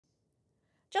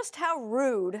Just how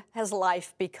rude has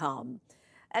life become?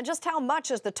 And just how much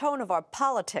is the tone of our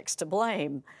politics to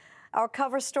blame? Our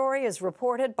cover story is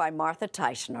reported by Martha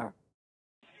Teichner.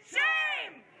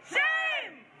 Shame!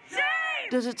 Shame! Shame!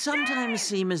 Does it sometimes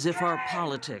seem as if our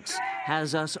politics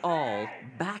has us all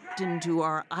backed into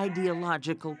our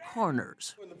ideological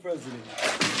corners?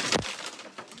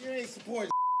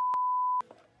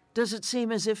 Does it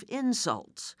seem as if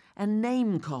insults and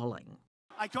name-calling,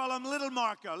 I call him Little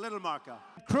Marco, Little Marco,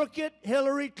 crooked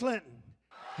Hillary Clinton,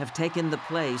 have taken the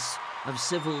place of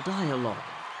civil dialogue,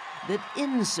 that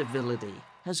incivility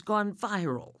has gone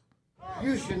viral?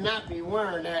 You should not be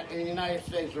wearing that in the United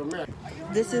States of America.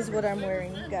 This is what I'm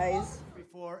wearing, guys.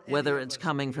 Whether it's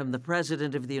coming from the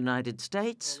President of the United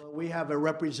States. We have a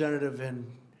representative in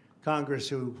Congress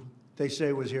who they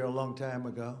say was here a long time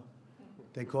ago.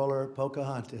 They call her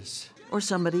Pocahontas. Or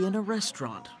somebody in a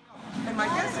restaurant. And my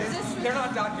guess is they're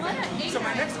not documented. So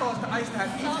my next call is to ICE to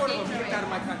have each one of them kicked out of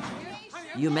my country.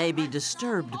 You may be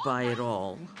disturbed by it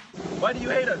all. Why do you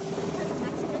hate us?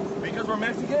 Because we're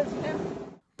Mexicans?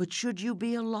 But should you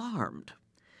be alarmed?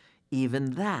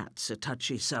 Even that's a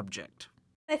touchy subject.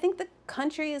 I think the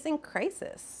country is in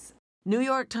crisis. New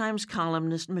York Times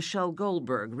columnist Michelle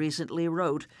Goldberg recently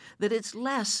wrote that it's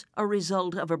less a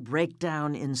result of a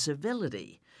breakdown in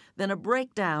civility than a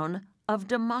breakdown of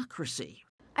democracy.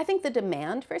 I think the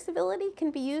demand for civility can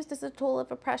be used as a tool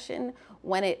of oppression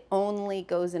when it only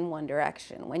goes in one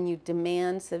direction, when you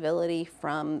demand civility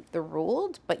from the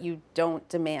ruled, but you don't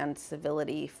demand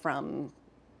civility from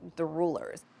the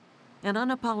rulers. An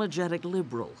unapologetic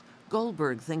liberal,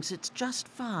 Goldberg thinks it's just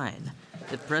fine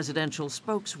that presidential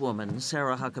spokeswoman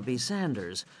Sarah Huckabee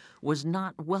Sanders was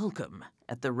not welcome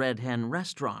at the Red Hen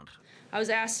restaurant. I was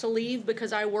asked to leave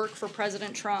because I work for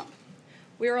President Trump.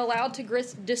 We are allowed to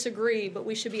disagree, but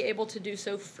we should be able to do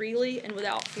so freely and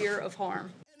without fear of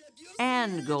harm.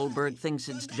 And Goldberg thinks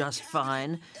it's just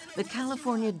fine that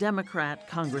California Democrat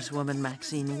Congresswoman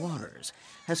Maxine Waters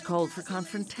has called for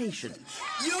confrontation.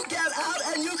 You get out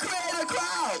and you create a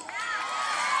crowd,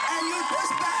 and you push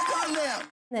back on them.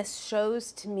 This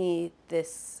shows to me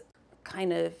this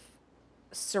kind of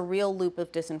surreal loop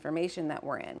of disinformation that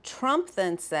we're in. Trump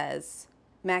then says,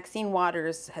 Maxine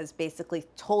Waters has basically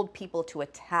told people to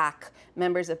attack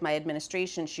members of my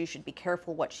administration. She should be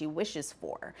careful what she wishes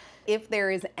for. If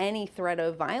there is any threat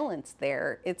of violence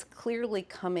there, it's clearly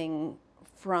coming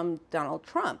from Donald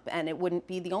Trump, and it wouldn't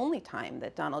be the only time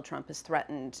that Donald Trump has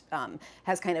threatened,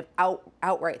 has kind of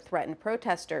outright threatened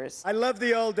protesters. I love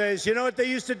the old days. You know what they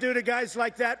used to do to guys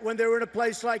like that when they were in a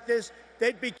place like this?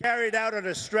 They'd be carried out on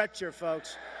a stretcher,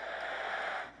 folks.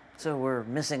 So we're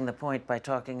missing the point by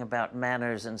talking about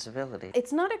manners and civility.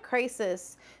 It's not a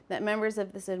crisis that members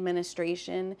of this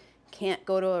administration can't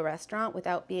go to a restaurant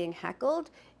without being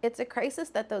heckled. It's a crisis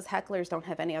that those hecklers don't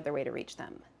have any other way to reach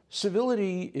them.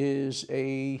 Civility is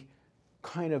a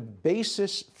kind of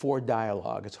basis for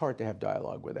dialogue. It's hard to have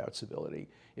dialogue without civility.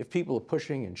 If people are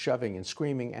pushing and shoving and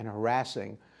screaming and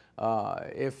harassing,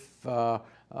 if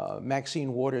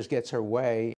Maxine Waters gets her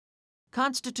way.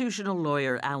 Constitutional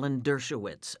lawyer Alan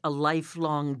Dershowitz, a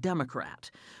lifelong Democrat,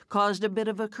 caused a bit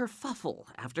of a kerfuffle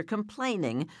after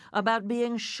complaining about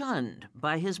being shunned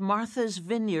by his Martha's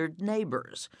Vineyard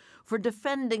neighbors for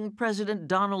defending President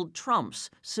Donald Trump's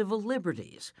civil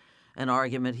liberties, an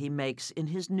argument he makes in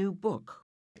his new book.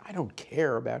 I don't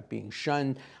care about being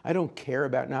shunned. I don't care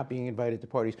about not being invited to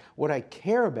parties. What I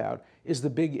care about is the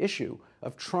big issue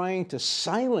of trying to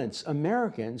silence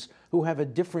Americans who have a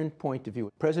different point of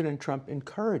view. President Trump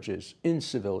encourages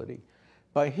incivility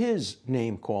by his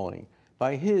name-calling,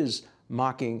 by his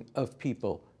mocking of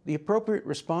people. The appropriate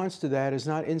response to that is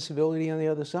not incivility on the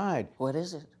other side. What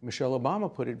is it? Michelle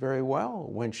Obama put it very well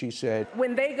when she said,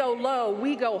 "When they go low,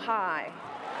 we go high."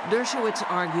 Dershowitz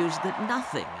argues that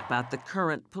nothing about the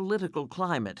current political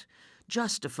climate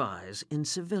justifies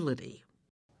incivility.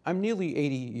 I'm nearly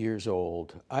 80 years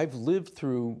old. I've lived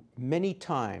through many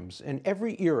times, and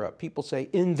every era, people say,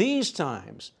 in these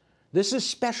times, this is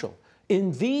special.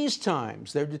 In these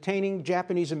times, they're detaining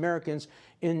Japanese Americans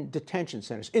in detention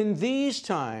centers. In these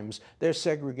times, there's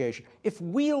segregation. If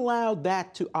we allowed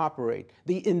that to operate,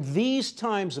 the in these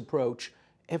times approach,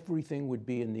 everything would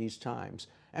be in these times.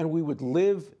 And we would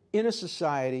live in a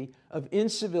society of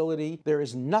incivility. There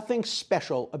is nothing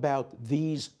special about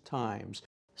these times.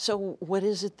 So what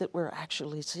is it that we're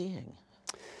actually seeing?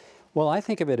 Well, I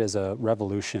think of it as a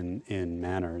revolution in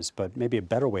manners, but maybe a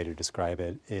better way to describe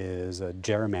it is a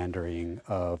gerrymandering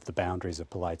of the boundaries of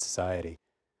polite society.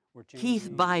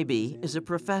 Keith Bybee is a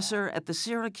professor at the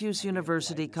Syracuse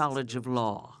University College of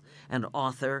Law and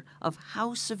author of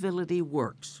How Civility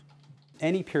Works.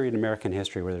 any period in American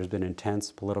history where there's been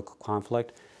intense political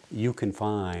conflict, you can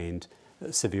find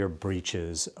severe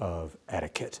breaches of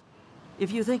etiquette.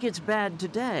 If you think it's bad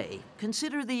today,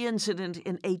 consider the incident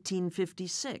in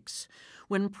 1856,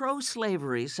 when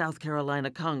pro-slavery South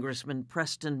Carolina Congressman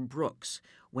Preston Brooks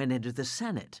went into the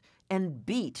Senate and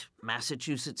beat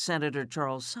Massachusetts Senator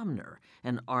Charles Sumner,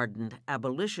 an ardent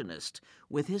abolitionist,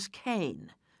 with his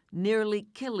cane, nearly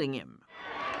killing him.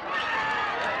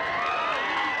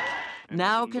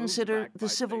 Now consider the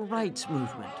civil rights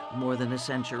movement more than a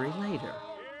century later.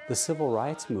 The civil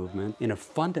rights movement, in a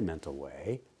fundamental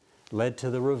way, led to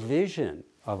the revision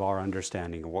of our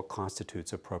understanding of what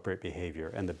constitutes appropriate behavior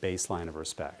and the baseline of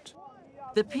respect.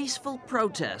 The peaceful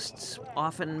protests,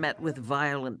 often met with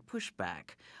violent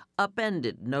pushback,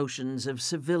 upended notions of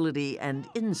civility and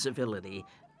incivility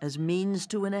as means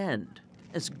to an end,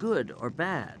 as good or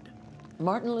bad.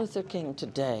 Martin Luther King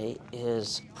today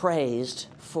is praised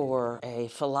for a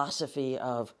philosophy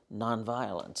of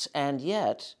nonviolence, and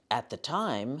yet, at the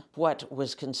time, what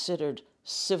was considered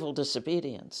civil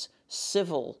disobedience,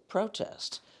 civil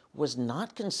protest, was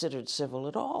not considered civil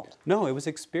at all. No, it was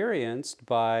experienced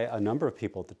by a number of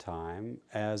people at the time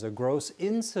as a gross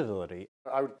incivility.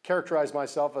 I would characterize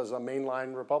myself as a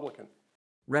mainline Republican.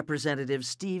 Representative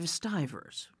Steve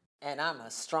Stivers. And I'm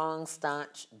a strong,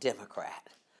 staunch Democrat.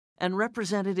 And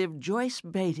Representative Joyce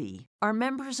Beatty are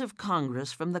members of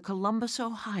Congress from the Columbus,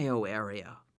 Ohio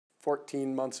area.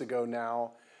 14 months ago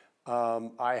now,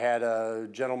 I had a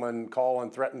gentleman call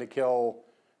and threaten to kill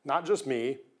not just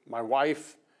me, my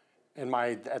wife, and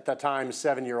my, at that time,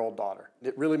 7-year-old daughter.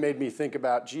 It really made me think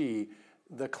about, gee,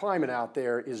 the climate out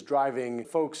there is driving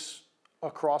folks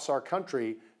across our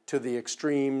country to the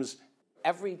extremes.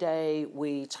 Every day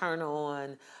we turn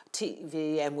on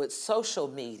TV, and with social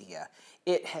media,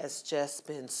 it has just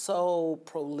been so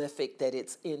prolific that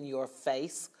it's in your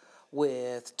face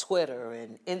with Twitter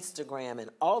and Instagram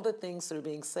and all the things that are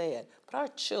being said. But our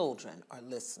children are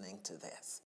listening to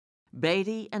this.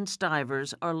 Beatty and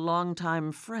Stivers are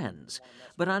longtime friends,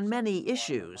 but on many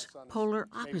issues, polar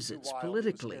opposites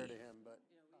politically.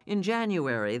 In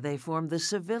January, they formed the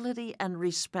Civility and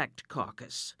Respect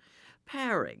Caucus,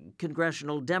 pairing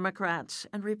congressional Democrats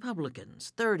and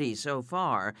Republicans, 30 so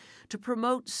far, to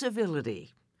promote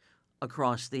civility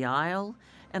across the aisle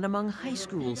and among high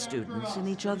school students in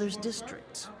each other's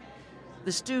districts.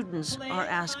 The students are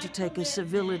asked to take a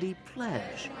civility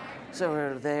pledge. So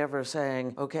are they ever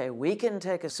saying, okay, we can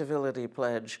take a civility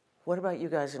pledge. What about you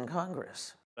guys in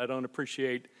Congress? I don't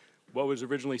appreciate what was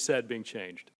originally said being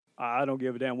changed. I don't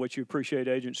give a damn what you appreciate,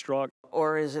 Agent Strzok.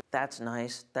 Or is it, that's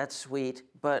nice, that's sweet,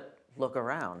 but look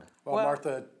around? Well,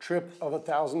 Martha, a trip of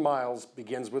 1,000 miles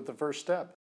begins with the first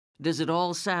step. Does it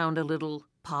all sound a little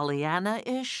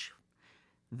Pollyanna-ish?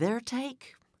 Their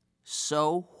take?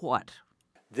 So what?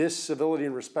 This Civility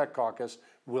and Respect Caucus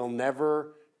will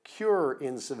never cure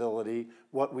incivility.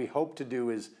 What we hope to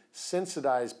do is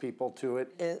sensitize people to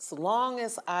it. As long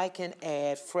as I can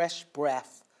add fresh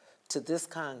breath to this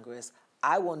Congress,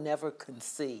 I will never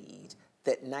concede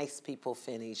that nice people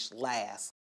finish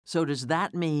last. So does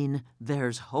that mean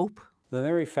there's hope? The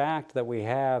very fact that we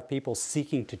have people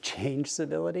seeking to change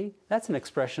civility, that's an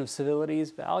expression of civility's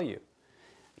value.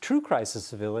 True crisis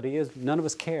civility is none of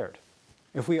us cared.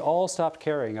 If we all stopped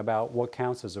caring about what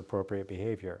counts as appropriate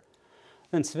behavior,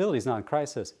 then civility is not in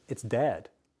crisis, it's dead.